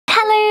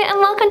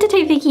welcome to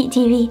Tofu Cute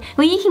TV,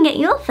 where you can get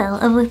your fill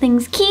of all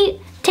things cute,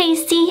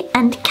 tasty,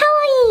 and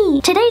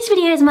kawaii! Today's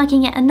video is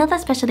marking yet another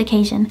special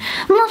occasion,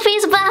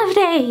 Moppu's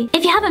birthday!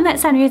 If you haven't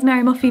met Sanrio's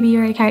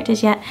Marumofubiyori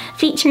characters yet,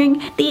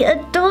 featuring the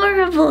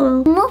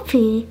adorable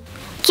Moppu,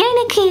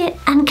 Gyoniku,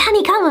 and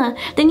Kanikama,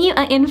 then you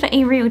are in for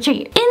a real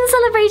treat. In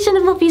celebration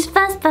of Moppu's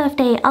first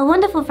birthday, our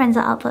wonderful friends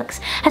at ARTBOX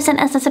have sent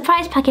us a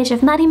surprise package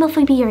of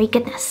Marumofubiyori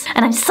goodness,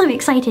 and I'm so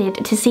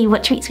excited to see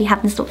what treats we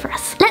have in store for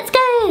us. Let's go!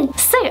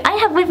 So, I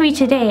have with me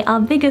today our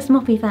biggest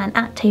Moppu fan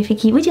at Tofu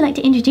Cute. Would you like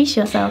to introduce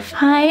yourself?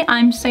 Hi,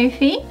 I'm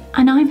Sophie,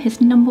 and I'm his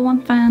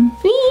 #1 fan.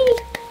 Whee!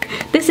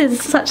 This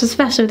is such a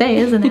special day,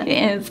 isn't it?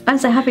 It is. I'm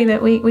so happy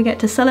that we get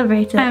to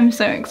celebrate it. I'm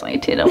so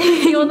excited. I want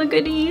to see all the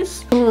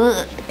goodies.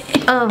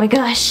 Oh my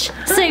gosh.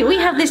 So we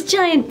have this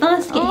giant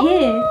basket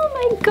here.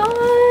 Oh my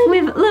god.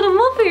 With little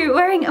Moppu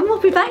wearing a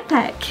Moppu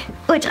backpack,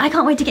 which I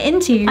can't wait to get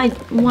into. I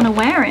want to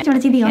wear it. Do you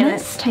want to do the honors?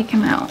 Let's take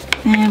him out.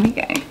 There we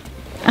go.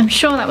 I'm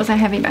sure that was a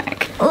heavy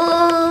bag.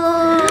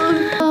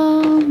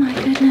 Oh my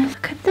goodness.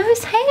 Look at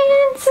those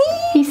hands.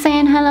 He's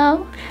saying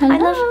hello. Hello. I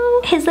love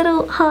his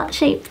little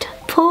heart-shaped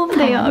paw pads.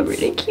 They are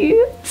really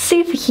cute.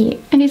 Super cute.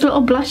 And his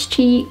little blush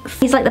cheeks.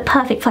 He's like the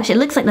perfect plush. It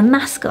looks like the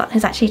mascot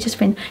has actually just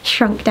been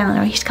shrunk down,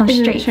 or he's come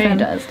straight from. It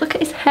does. Look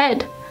at his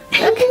head.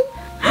 Look.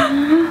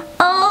 Oh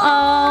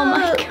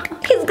my god.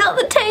 He's got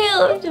the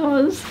tail. He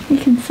does. You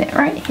can sit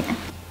right here.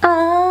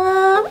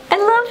 I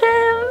love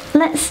him.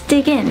 Let's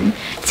dig in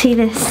to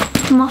this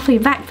Moppu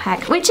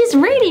backpack, which is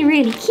really,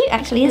 really cute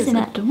actually, isn't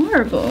it? It's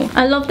adorable.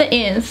 I love the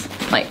ears,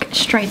 like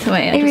straight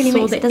away. I just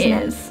saw the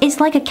ears. It's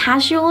like a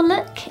casual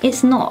look.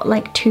 It's not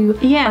like too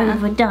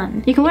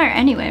overdone. You can wear it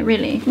anyway,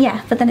 really.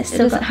 Yeah, but then it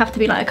doesn't have to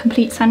be like a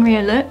complete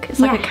Sanrio look. It's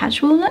like a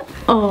casual look.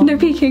 Oh. No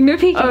peeking, no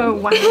peeking. Oh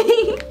wow.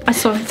 I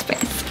saw his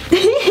face.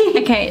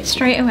 Okay,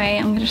 straight away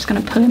I'm just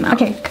gonna pull him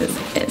out. Okay. Because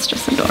it's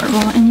just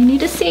adorable and you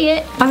need to see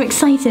it. I'm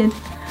excited.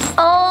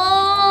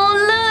 Oh,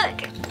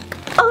 look!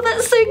 Oh,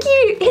 that's so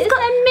cute! It's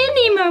got a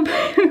mini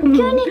Moppu.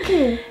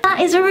 Gyoniku. That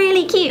is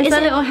really cute. It's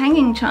a little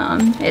hanging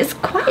charm. It's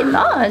quite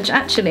large,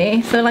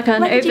 actually. So like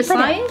an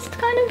oversized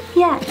kind of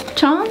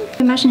charm.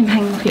 Imagine him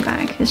hanging off your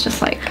bag. It's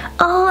just like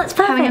that's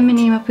perfect. Having a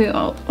mini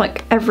Moppu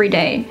like every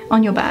day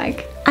on your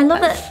bag. I love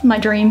it. That's my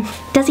dream.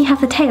 Does he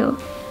have the tail?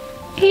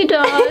 He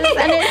does,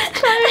 and it's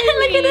tiny.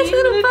 Look at this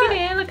little butt. Look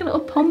at it, like a little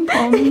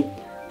pom-pom.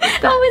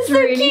 Oh, it's so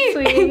really cute.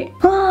 Sweet.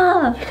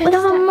 Wow, we have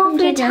a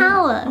Moppu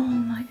tower. Oh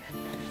my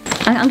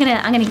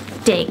goodness. I'm gonna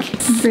dig.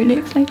 I'm really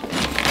excited.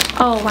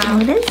 Oh wow.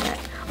 What is it?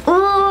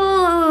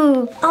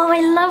 Ooh! Oh,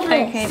 I love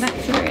this. Okay,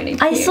 that's really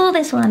cute. I saw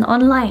this one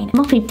online.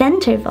 Moppu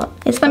Bento Bot.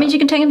 That means you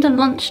can take him to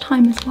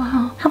lunchtime as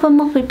well. Have a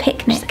Moppu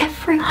picnic. Just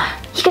everywhere.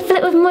 You can fill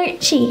it with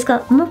mochi. It's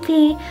got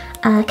Moppu,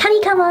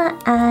 Kanikama,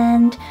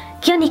 and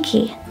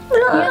Gyoniku. He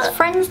has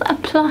friends that are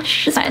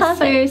plush. That's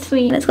so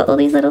sweet. And it's got all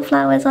these little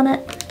flowers on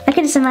it. I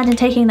can just imagine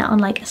taking that on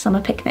like a summer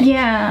picnic.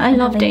 Yeah, I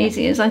love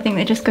daisies. I think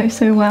they just go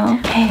so well.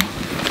 Okay,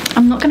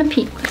 I'm not gonna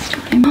peek this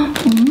time.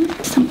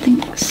 Something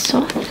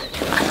soft.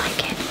 I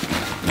like it.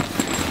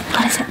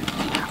 What is it?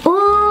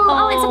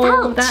 Oh, it's a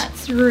pouch.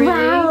 That's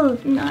really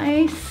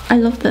nice. I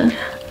love the...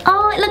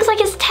 Oh, it looks like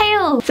his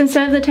tail. So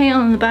instead of the tail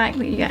on the back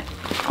that you get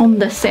on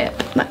the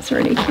zip, that's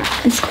really cute.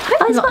 It's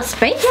quite a lot of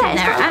space in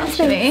there,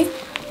 actually.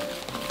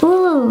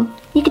 Ooh,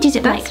 you could use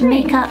it for like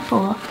makeup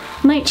or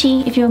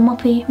mochi. If you're a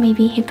Moppu,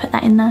 maybe he'd put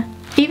that in there.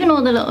 Even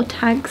all the little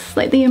tags,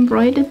 like the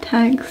embroidered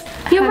tags.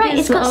 You're right,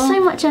 it's got so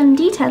much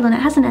detail on it,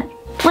 hasn't it?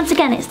 Once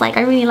again, it's like,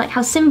 I really like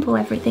how simple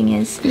everything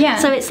is. Yeah.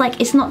 So it's like,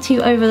 it's not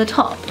too over the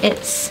top.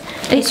 It's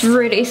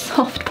really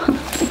soft.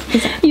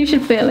 You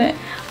should feel it.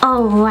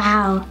 Oh,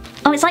 wow.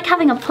 Oh, it's like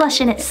having a plush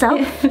in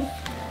itself.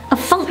 A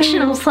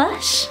functional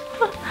plush.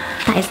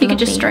 That is lovely. You could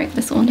just stroke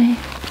this all day.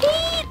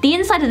 The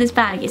inside of this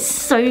bag is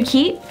so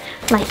cute.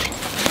 Like,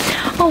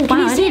 oh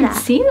wow, I didn't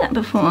see that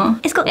before.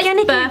 It's got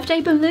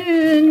birthday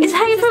balloons. It's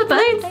happy for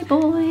balloons. Birthday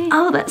boy.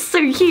 Oh, that's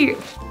so cute.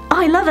 Oh,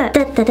 I love it.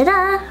 Da da da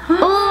da.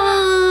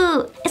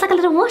 Oh, it's like a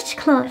little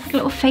washcloth. A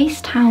little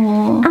face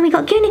towel. And we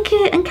got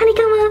Gyoniku and Kanikama.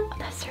 Oh,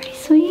 that's really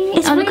sweet.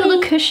 It's look at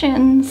the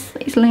cushions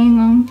that he's laying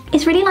on.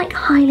 It's really like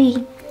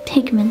highly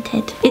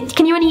pigmented.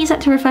 Can you only use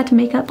that to refer to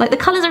makeup? Like the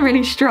colours are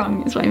really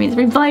strong, is what I mean. It's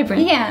very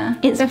vibrant. Yeah,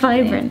 it's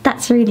vibrant.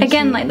 That's really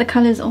cute. Like the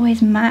colours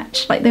always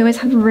match. Like they always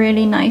have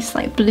really nice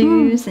like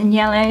blues and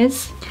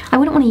yellows. I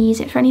wouldn't want to use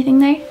it for anything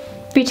though.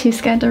 Be too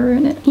scared to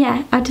ruin it.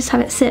 Yeah, I'd just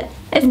have it sit.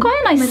 It's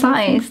quite a nice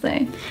size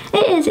though.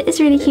 It is. It's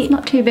really cute. It's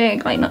not too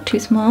big, like not too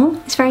small.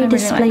 It's very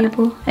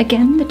displayable. Like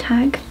again, the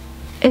tag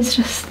is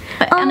just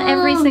on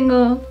every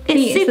single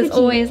piece. There's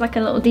always like a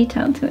little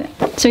detail to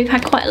it. So we've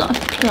had quite a lot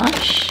of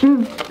plush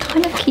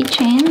kind of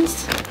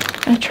keychains.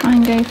 I'm gonna try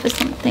and go for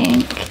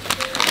something.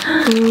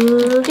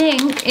 I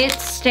think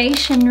it's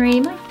stationery,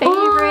 my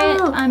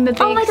favourite. I'm a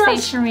big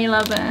stationery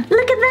lover.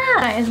 Look at that!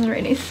 That is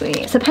really sweet.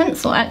 It's a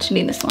pencil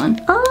actually, this one.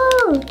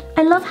 Oh,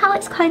 I love how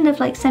it's kind of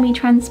like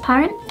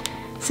semi-transparent.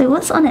 So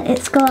what's on it?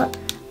 It's got,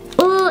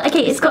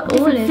 it's got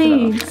different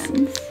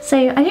foods. So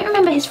I don't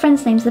remember his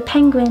friends' names. The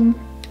penguin,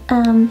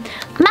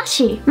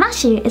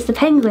 Mashu is the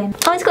penguin.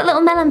 Oh, it's got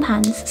little melon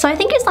pans. So I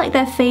think it's like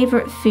their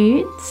favourite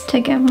foods.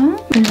 Together.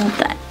 I love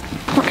that.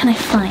 What can I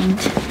find?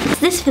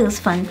 This feels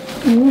fun.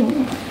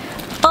 Ooh.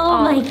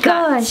 Oh my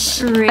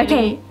gosh. Really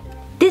okay.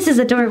 This is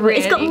adorable. Really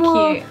it's got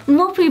more cute.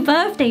 MOPPU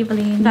birthday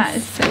balloons. That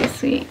is so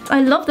sweet.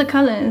 I love the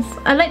colours.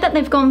 I like that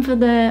they've gone for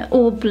the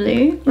all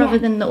blue rather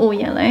than the all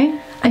yellow.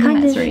 I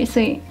think that's really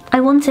sweet.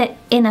 I want it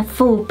in a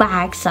full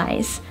bag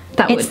size.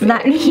 That it's would be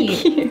that really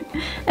cute.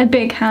 A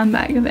big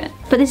handbag of it.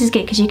 But this is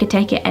good because you could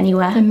take it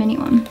anywhere. The mini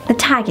one. The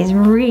tag is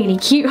really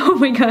cute. Oh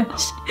my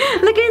gosh.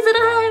 Look at his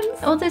little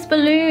hands. All those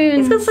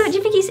balloons. He's got so, do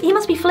you think he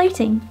must be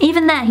floating?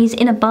 Even there, he's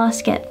in a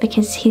basket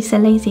because he's so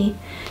lazy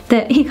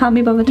that he can't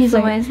be bothered to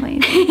float. He's always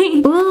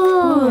lazy.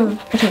 Ooh.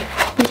 Okay,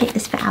 we take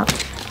this bit out.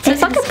 So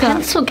it's like a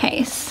pencil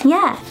case.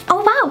 Yeah.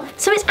 Oh wow.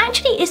 So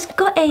it's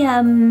got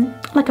a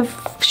like a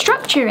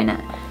structure in it.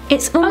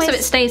 It's almost. Oh, so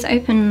it stays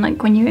open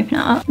like when you open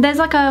it up. There's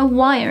like a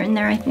wire in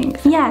there, I think.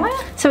 Yeah.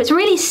 So it's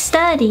really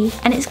sturdy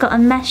and it's got a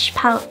mesh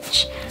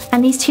pouch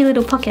and these two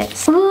little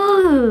pockets.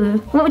 Ooh.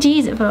 What would you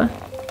use it for?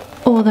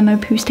 Or the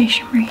MOPPU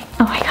stationery.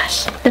 Oh my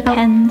gosh. The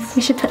pens.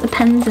 We should put the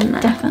pens in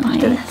there. Definitely.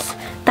 After this.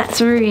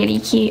 That's really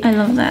cute. I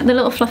love that. The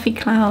little fluffy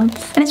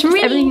clouds. And it's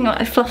really everything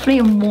like fluffy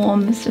and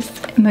warm. It's just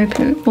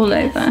MOPPU all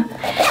over.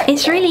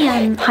 It's really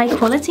high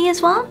quality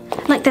as well.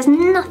 Like there's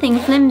nothing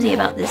flimsy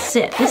about this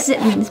zip. This zip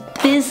means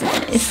business.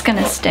 It's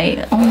gonna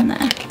stay on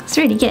there. It's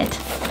really good.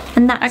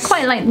 And that's I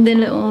quite like the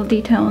little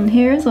detail on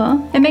here as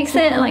well. It makes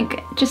it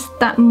like just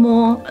that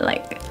more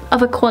like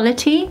of a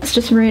quality. It's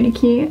just really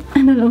cute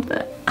and I love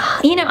that.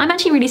 You know, I'm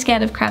actually really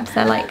scared of crabs.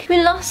 They're like,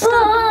 we lost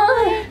our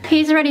boy.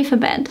 He's ready for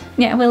bed.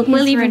 Yeah, we'll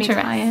leave him to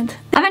tired. rest.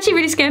 I'm actually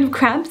really scared of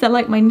crabs. They're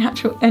like my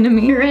natural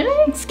enemy. Really?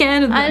 I'm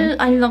scared of them.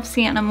 I love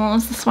sea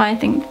animals. That's why I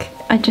think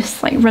I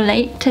just like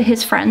relate to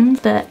his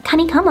friends. But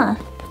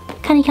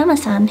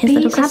Kanikama-san, his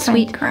little crab He's a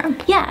sweet friend.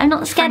 crab. Yeah, I'm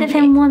not scared of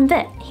him one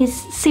bit. He's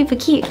super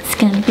cute. It's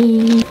gonna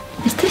be...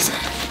 Is this?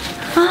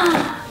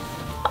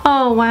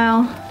 Oh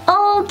wow.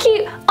 Oh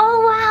cute.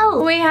 Oh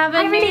wow. We have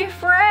a new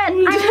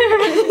friend.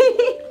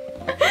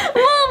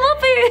 More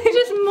MOPPU.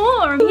 Just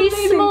more.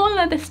 He's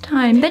smaller this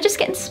time. They're just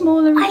getting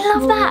smaller and I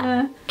love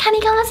that.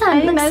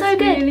 Kanikama-san looks so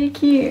good. Really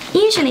cute.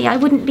 Usually I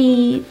wouldn't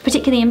be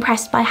particularly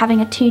impressed by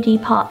having a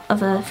 2D part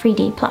of a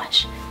 3D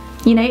plush.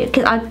 You know,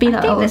 because I'd be like,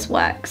 I think oh, this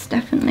works,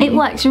 definitely. it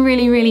works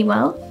really, really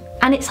well.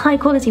 And it's high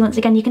quality once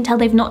again. You can tell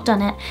they've not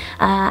done it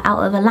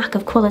out of a lack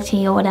of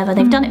quality or whatever.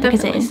 They've done it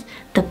because it is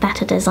the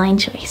better design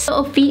choice.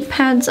 Little feet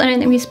pads. I don't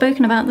think we've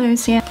spoken about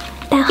those yet.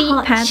 They're feet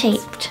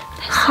heart-shaped.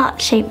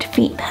 Heart-shaped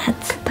feet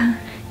pads.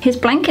 His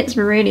blanket's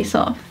really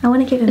soft. I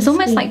want to give him It's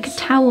almost sleeves. like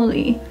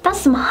towelly. That's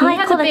some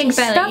high quality belly.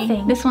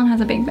 stuffing. This one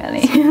has a big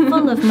belly.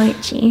 Full of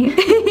mochi.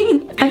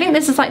 I think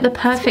this is like the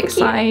perfect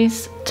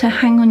size to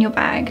hang on your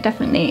bag,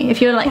 definitely.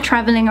 If you're like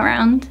traveling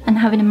around and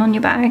having him on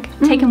your bag,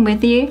 take him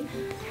with you.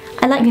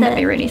 I like I think that.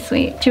 that'd be really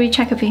sweet. Should we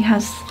check if he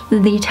has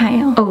the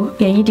tail? Oh,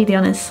 yeah, you do the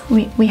honours.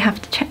 We have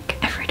to check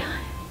every time.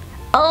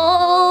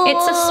 Oh!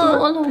 It's a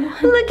smaller one.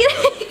 Look at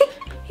it.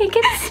 He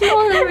gets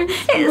smaller and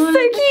smaller.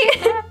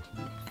 It's so cute.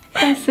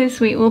 That's so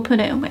sweet. We'll put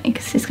it away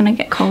because it's gonna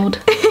get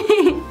cold.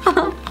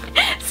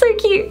 So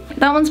cute.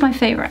 That one's my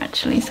favourite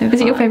actually. So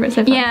Is it your favourite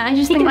so far? Yeah, I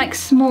just think like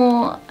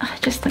small,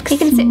 just like He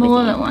can sit with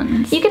smaller you.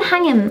 ones. You can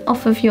hang him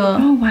off of your...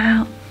 Oh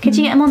wow. Could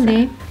you get him on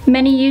there?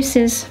 Many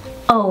uses.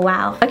 Oh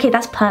wow. Okay,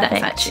 that's perfect.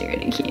 That's actually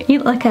really cute. You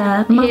look like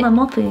a Mama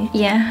MOPPU.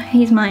 Yeah,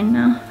 he's mine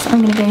now.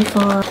 I'm gonna go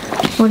for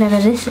whatever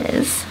this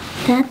is.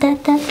 Da, da,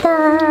 da,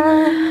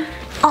 da.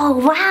 Oh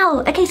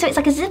wow. Okay, so it's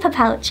like a zipper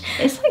pouch.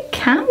 It's like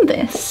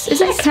canvas.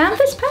 Is it a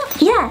canvas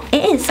pouch? Yeah,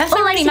 it is. That's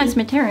a really nice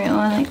material.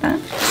 I like that.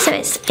 So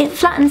it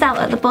flattens out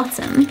at the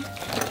bottom.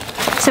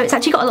 So it's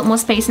actually got a lot more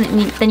space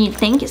than you'd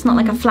think. It's not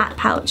like a flat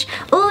pouch.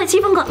 Oh, it's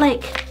even got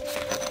like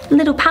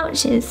little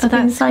pouches. Oh,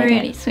 that's inside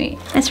really it. sweet.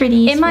 That's really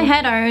useful. In my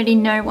head, I already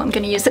know what I'm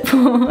going to use it for.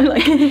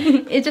 Like,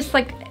 it just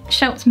like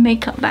shouts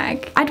makeup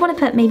bag. I'd want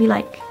to put maybe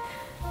like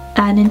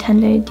a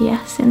Nintendo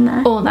DS in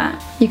there. Or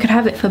that. You could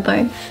have it for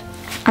both.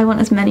 I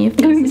want as many of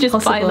these as Just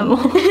possible. buy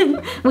them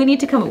all. We need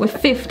to come up with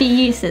 50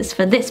 uses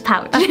for this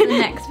pouch. That's the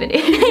next video.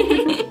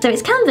 So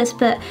it's canvas,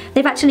 but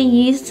they've actually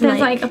used There's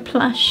like a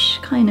plush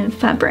kind of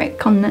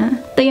fabric on there.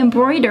 The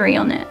embroidery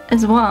on it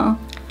as well.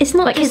 it's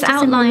not Like just his a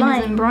simple outline line.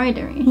 is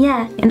embroidery.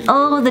 Yeah, and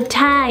oh, the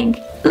tag.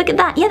 Look at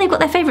that. Yeah, they've got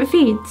their favourite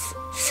foods.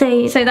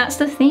 So that's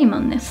the theme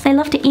on this. they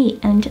love to eat,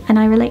 and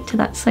I relate to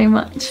that so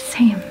much.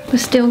 Same. We're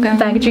still going.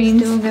 Bag of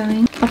dreams. Still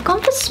going. I've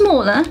gone for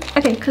smaller.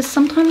 Okay. Because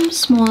sometimes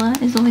smaller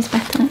is always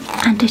better.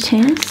 And it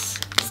is.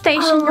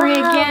 Stationery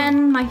Oh, wow.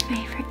 again, my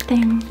favourite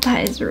thing.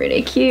 That is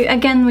really cute.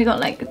 Again, we got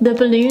like the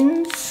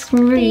balloons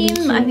Really theme.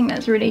 cute. I think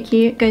that's really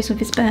cute. Goes with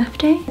his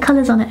birthday.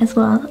 Colours on it as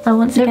well.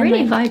 Once They're again,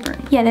 really like-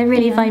 vibrant. Yeah, they're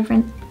really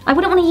vibrant. I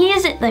wouldn't want to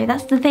use it though.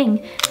 That's the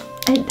thing.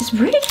 It's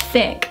really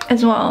thick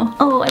as well.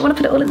 Oh, I want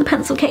to put it all in the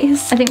pencil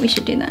case. I think we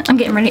should do that. I'm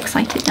getting really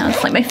excited now.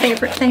 It's like my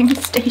favourite thing,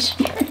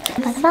 stationery.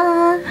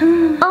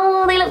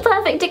 Oh, they look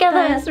perfect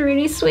together. That's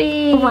really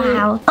sweet.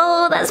 Wow.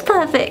 Oh, that's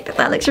perfect.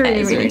 That looks really,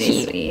 is really really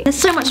cute. sweet. There's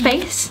so much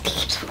space.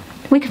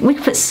 We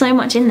could put so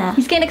much in there.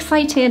 He's getting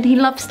excited. He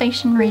loves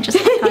stationery just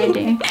like I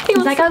do.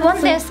 He's like, I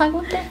want this, I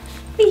want this.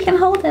 You can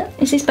hold it.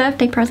 It's his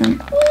birthday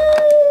present.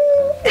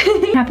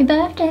 Happy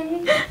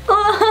birthday.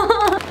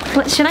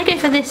 What, should I go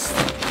for this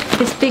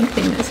big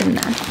thing that's in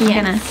there?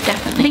 Yes,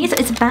 definitely. I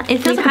think it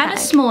feels We've like had a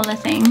smaller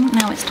thing,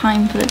 now it's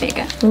time for the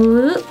bigger.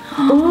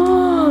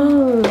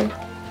 Ooh.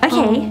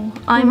 Okay. Oh,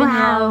 I'm in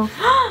love.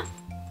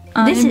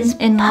 This is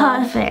in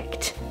love.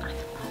 perfect.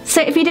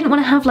 So if you didn't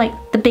want to have like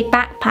the big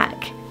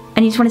backpack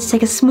and you just wanted to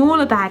take a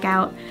smaller bag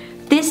out,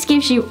 this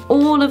gives you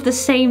all of the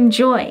same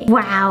joy.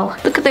 Wow.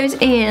 Look at those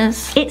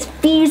ears. It's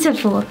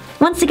beautiful.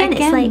 Once again,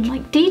 it's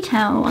like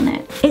detail on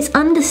it. it's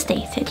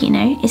understated, you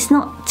know? It's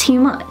not too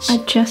much. I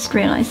just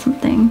realised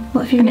something.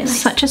 What have you realised?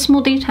 It's such a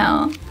small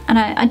detail. And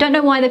I don't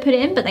know why they put it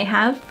in, but they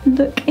have.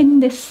 Look in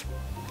this.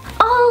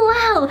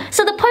 Oh wow!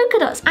 So the polka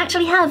dots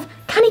actually have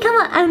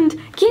Kanikama and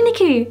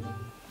Kuniku.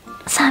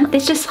 So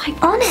It's just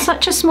like on it.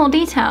 such a small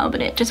detail,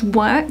 but it just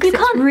works. You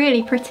can't- It's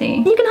really pretty.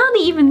 You can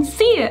hardly even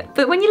see it,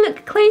 but when you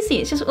look closely,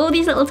 it's just all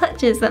these little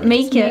touches that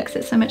make it. Makes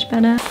it so much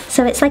better.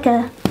 So it's like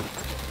a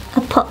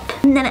pop,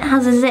 and then it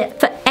has a zip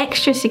for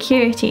extra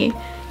security.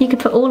 You could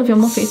put all of your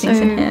MOPPU things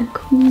in here.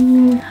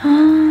 Cool.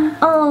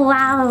 Oh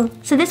wow!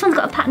 So this one's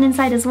got a pattern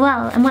inside as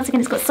well, and once again,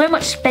 it's got so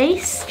much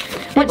space.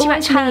 Once you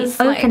always actually has,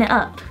 open like- it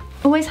up,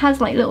 Always has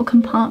like little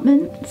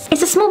compartments.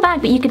 it's a small bag,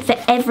 but you could fit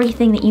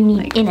everything that you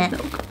need in it.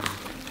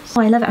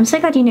 Oh, I love it. I'm so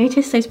glad you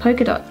noticed those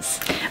polka dots.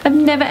 I've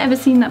never ever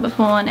seen that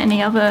before on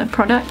any other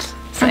product.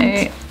 So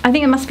I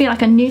think it must be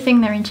like a new thing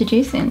they're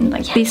introducing,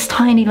 like these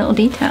tiny little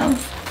details,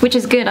 which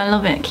is good. I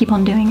love it. Keep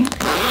on doing it.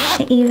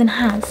 It even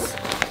has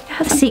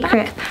a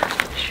secret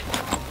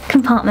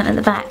compartment at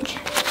the back.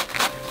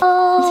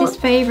 Oh, It's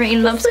his favourite. He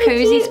loves so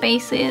cozy cute.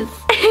 spaces.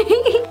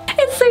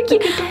 it's so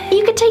cute.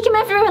 You could take him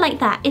everywhere like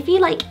that. If you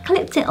like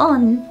clipped it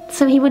on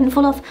so he wouldn't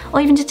fall off,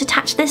 or even just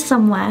attach this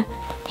somewhere,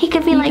 he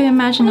could be like can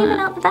imagine moving that.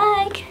 out the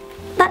bag.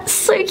 That's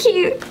so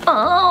cute.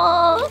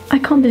 Oh, I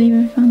can't believe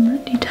I found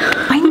that detail.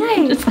 I know.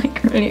 I'm just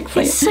like really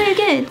excited. It's so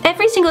good.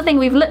 Every single thing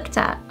we've looked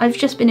at, I've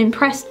just been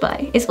impressed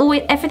by. It's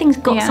always, everything's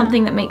got Yeah.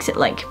 something that makes it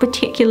like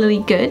particularly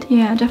good.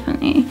 Yeah,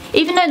 definitely.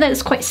 Even though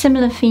there's quite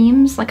similar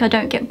themes, like I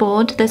don't get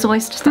bored, there's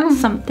always just that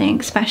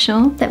something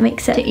special That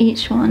makes it. to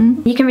each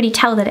one. You can really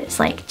tell that it's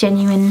like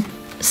genuine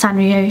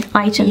Sanrio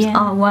items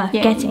are worth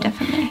getting.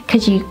 Definitely.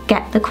 Because you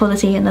get the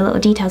quality and the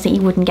little details that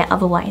you wouldn't get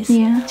otherwise.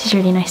 Yeah. Which is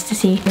really nice to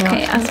see.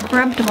 Okay, I've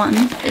grabbed one.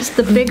 It's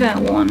the bigger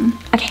one.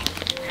 Okay.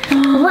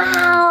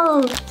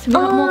 Wow! So we've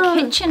got more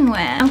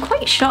kitchenware. I'm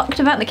quite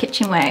shocked about the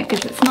kitchenware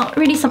because it's not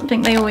really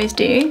something they always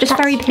do. Just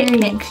very That's really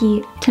picnic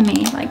cute. to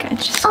me. Like it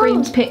just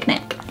screams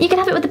picnic. You could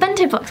have it with the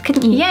bento box,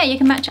 couldn't you? Yeah, you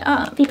can match it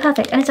up. Be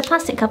perfect. And it's a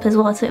plastic cup as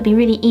well, so it'd be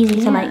really easy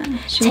to like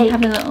Should take. we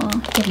have a little?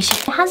 Yeah, we should.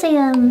 It has a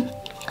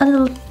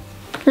little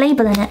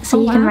label in it,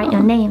 so you can write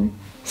your name.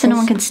 So no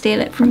one can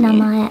steal it from you.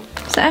 Namae.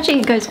 So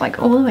actually it goes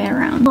like all the way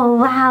around. Oh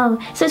wow!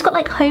 So it's got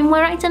like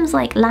homeware items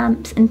like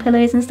lamps and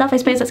pillows and stuff. I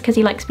suppose that's because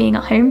he likes being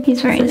at home.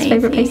 He's very It's his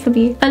favourite lazy. place to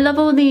be. I love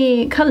all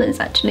the colours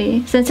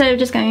actually. So instead of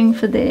just going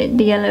for the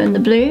yellow and the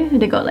blue,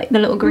 they got like the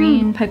little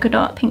green polka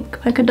dot,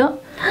 pink polka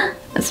dot.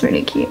 That's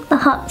really cute. The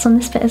hearts on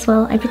this bit as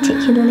well, I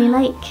particularly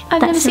like.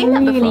 I've never seen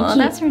that before. Cute.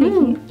 That's really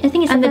cute. I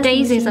think it's And the best thing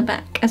we've daisies seen. are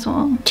back as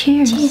well.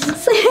 Cheers.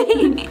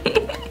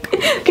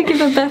 Could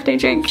give a birthday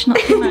drink. Not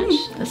too much.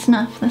 That's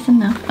enough. That's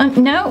enough. Oh,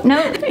 no,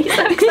 no. He's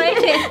so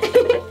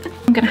excited.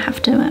 I'm gonna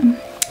have to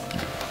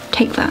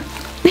take that.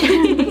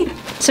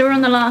 So we're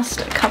on the last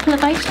couple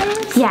of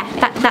items. Yeah,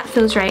 that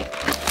feels right.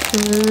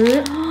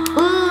 Ooh.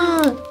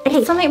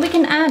 Okay, Something we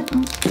can add.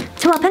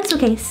 to our pencil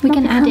case. We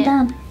can add it.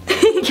 Down.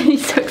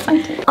 He's so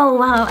excited. Oh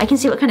wow, I can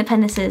see what kind of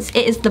pen this is.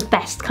 It is the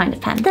best kind of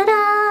pen.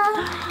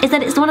 Ta-da! Is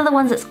that it's one of the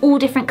ones that's all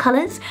different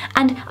colours.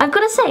 And I've got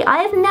to say, I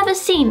have never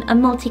seen a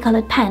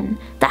multicoloured pen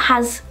that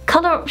has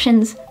colour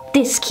options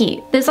this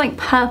cute. There's like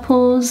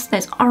purples,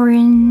 there's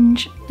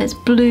orange, there's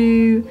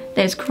blue,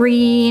 there's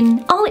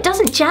green. Oh, it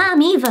doesn't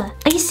jam either.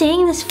 Are you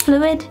seeing this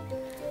fluid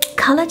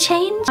colour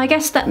change? I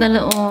guess that the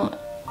little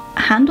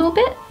handle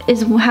bit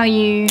is how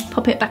you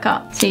pop it back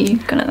up. So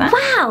you've got it there.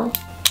 Wow,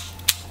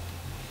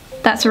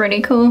 That's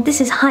really cool. this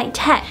is high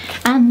tech.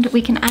 And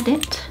we can add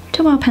it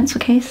to our pencil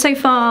case. So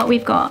far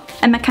we've got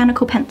a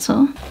mechanical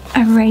pencil,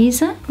 a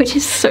razor, which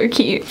is so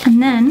cute,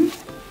 and then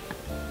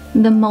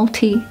the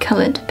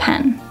multi-coloured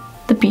pen.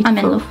 The beautiful.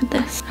 I'm in love with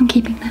this. I'm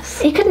keeping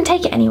this. You couldn't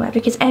take it anywhere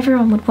because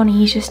everyone would want to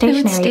use your They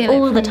would stationery steal it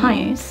all the from time.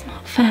 you. It's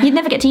not fair. You'd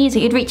never get to use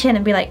it. You'd reach in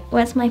and be like,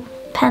 where's my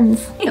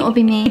pens? It will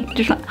be me,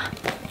 just like,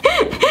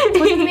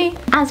 look at me.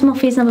 As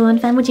Moppy's #1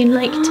 fan, would you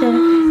like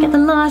to get the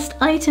last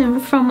item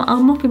from our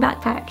MOPPU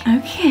backpack?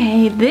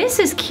 Okay, this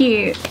is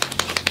cute.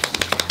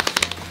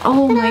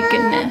 Oh my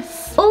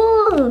goodness.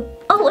 Oh,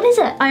 what is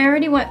it? I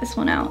already worked this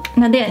one out.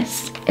 Now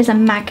this is a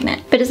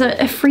magnet, but it's a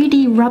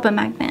 3D rubber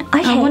magnet. I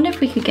Okay. wonder if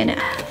we could get it.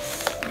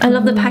 I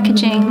love the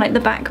packaging, like the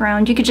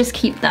background. You could just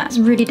keep that. It's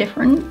really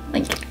different.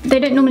 Like they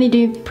don't normally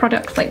do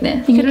products like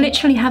this. You could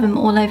literally have them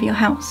all over your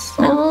house.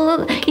 Oh,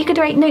 Well, you could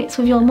write notes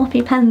with your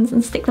MOPPU pens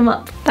and stick them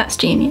up. That's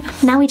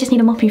genius. Now we just need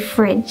a MOPPU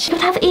fridge. It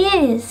would have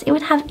ears. It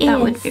would have ears. That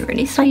would be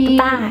really sweet. Like the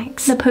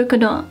bags. The polka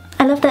dot.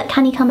 I love that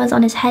Canny Come has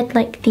on his head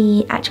like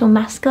the actual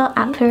mascot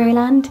at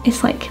Puroland.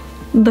 It's like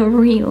the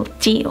real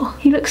deal.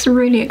 He looks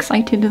really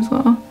excited as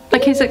well.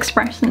 Like his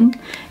expression.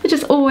 It's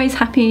just always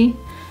happy.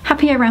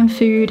 Happy around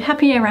food,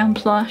 happy around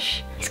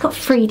plush. He's got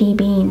 3D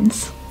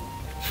beans.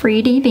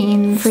 3D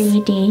beans.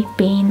 3D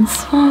beans.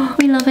 Oh,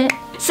 we love it.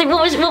 So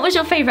what was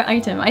your favourite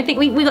item? I think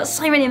we got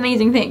so many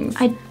amazing things.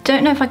 I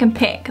don't know if I can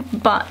pick,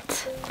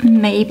 but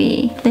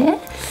maybe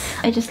this.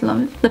 I just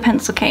love the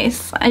pencil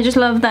case. I just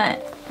love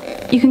that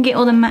you can get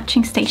all the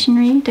matching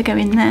stationery to go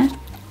in there.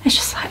 It's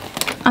just like,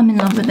 I'm in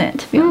love with it,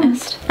 to be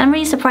honest. I'm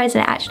really surprised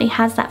that it actually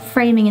has that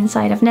framing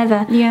inside. I've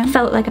never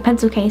felt like a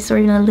pencil case or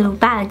even a little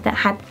bag that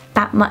had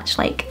that much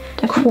like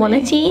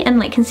quality and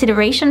like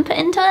consideration put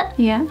into it.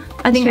 Yeah,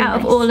 I think really out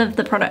of all of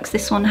the products,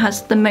 this one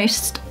has the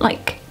most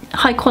like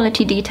high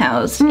quality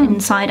details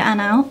inside and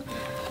out.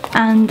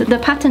 And the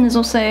pattern is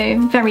also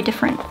very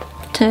different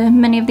to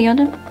many of the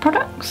other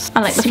products.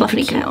 I like the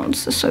fluffy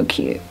clouds, they're so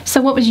cute.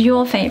 So what was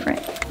your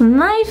favourite?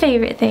 My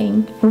favourite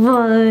thing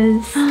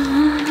was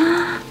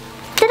ta-da!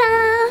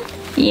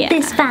 Yeah.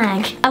 This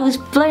bag. I was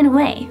blown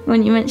away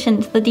when you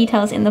mentioned the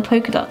details in the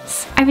polka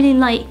dots. I really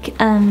like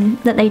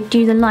that they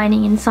do the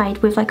lining inside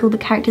with like all the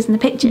characters in the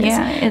pictures.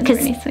 Yeah, it's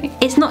really sweet.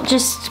 It's not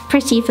just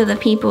pretty for the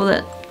people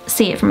that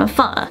see it from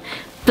afar,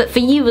 but for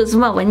you as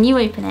well, when you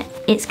open it,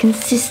 it's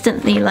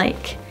consistently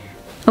like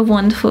a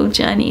wonderful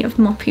journey of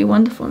MOPPU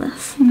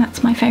wonderfulness. And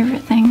that's my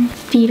favourite thing.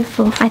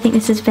 Beautiful. I think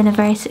this has been a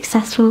very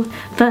successful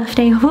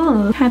birthday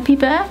haul. Happy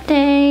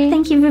birthday!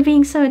 Thank you for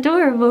being so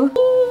adorable.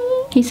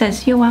 He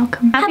says, you're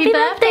welcome. Happy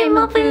birthday,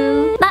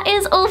 MOPPU! That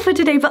is all for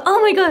today, but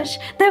oh my gosh,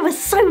 there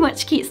was so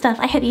much cute stuff.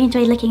 I hope you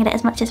enjoyed looking at it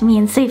as much as me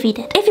and Sophie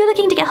did. If you're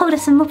looking to get hold of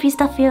some MOPPU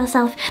stuff for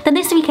yourself, then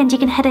this weekend you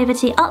can head over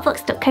to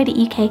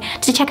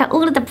artbox.co.uk to check out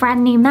all of the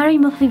brand new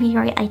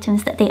Marumofubiyori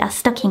items that they are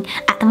stocking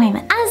at the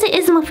moment. As it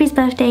is MOPPU's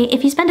birthday,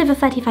 if you spend over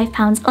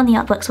 £35 on the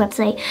ARTBOX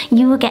website,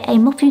 you will get a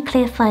MOPPU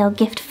clear file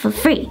gift for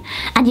free.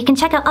 And you can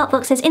check out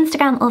ARTBOX's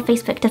Instagram or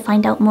Facebook to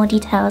find out more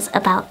details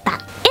about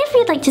that. If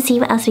you'd like to see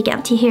what else we get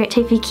up to here at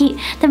Tofu Cute,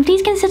 then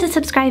please consider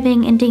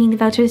subscribing and dinging the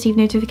bell to receive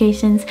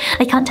notifications.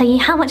 I can't tell you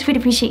how much we'd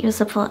appreciate your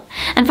support.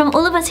 And from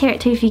all of us here at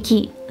Tofu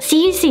Cute,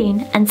 see you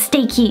soon and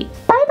stay cute.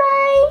 Bye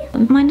bye!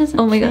 Mine doesn't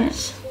Oh my fit.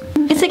 gosh.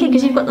 It's okay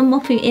because you've got the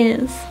MOPPU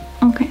ears.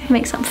 Okay.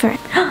 Makes up for it.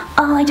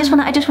 Oh, I just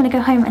wanna go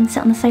home and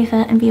sit on the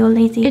sofa and be all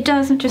lazy. It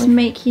does just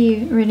make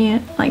you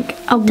really like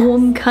a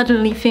warm,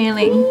 cuddly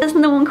feeling. There's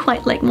no one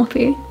quite like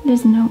MOPPU.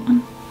 There's no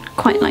one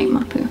quite like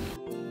MOPPU.